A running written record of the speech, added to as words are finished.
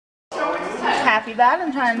Happy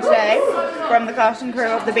Valentine's Day from the cast and crew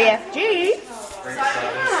of the BFG.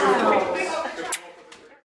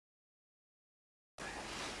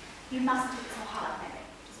 You mustn't look so hard, Mary.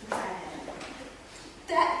 Just because I know.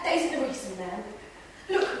 That isn't the reason, then.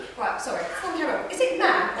 Look, right, sorry. Is it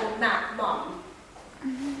man or mum?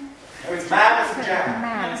 Oh, it's mamas and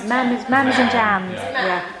jams. Mamas and jams.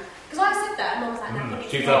 Yeah. Because I said that, and Mum was like, no.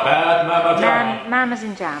 She's a bad mama jam. Mamas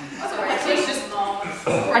and jams. Sorry, she's just mom.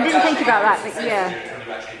 I didn't think about that, but yeah.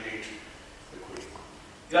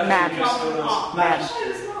 Man.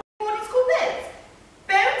 Morning school beds.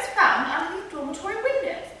 Bones found under the dormitory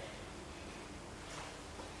windows.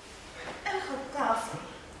 Oh, gosh.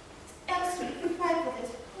 Absolutely frightful,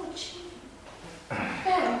 those poor children.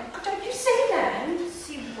 Ben, don't you see, man?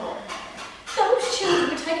 See what? Those children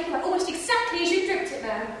were taken away almost exactly as you dripped it,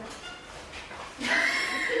 man.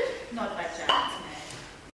 Not by chance,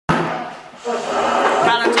 man.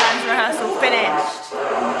 Valentine's rehearsal finished.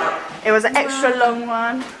 It was an extra long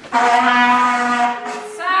one.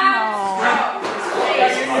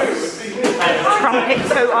 Trumpet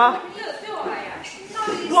tooter.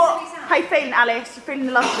 What? How you feeling, Alice? You feeling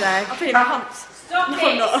the love today? I'm feeling pumped. Stop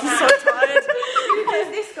it! I'm so tired. Who's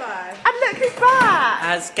this guy? And look who's back!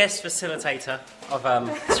 As guest facilitator of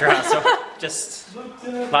this rehearsal, just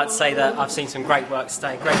like to say that I've seen some great work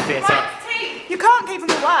today, great theatre. You can't keep him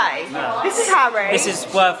away. No. This is Harry. This is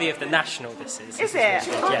worthy of the national, this is. Is it?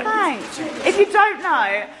 Oh, thanks. If you don't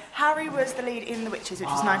know, Harry was the lead in The Witches, which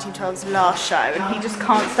was 1912's last show, and he just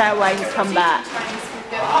can't stay away, he's come back.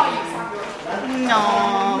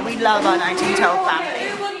 No, we love our 1912 family.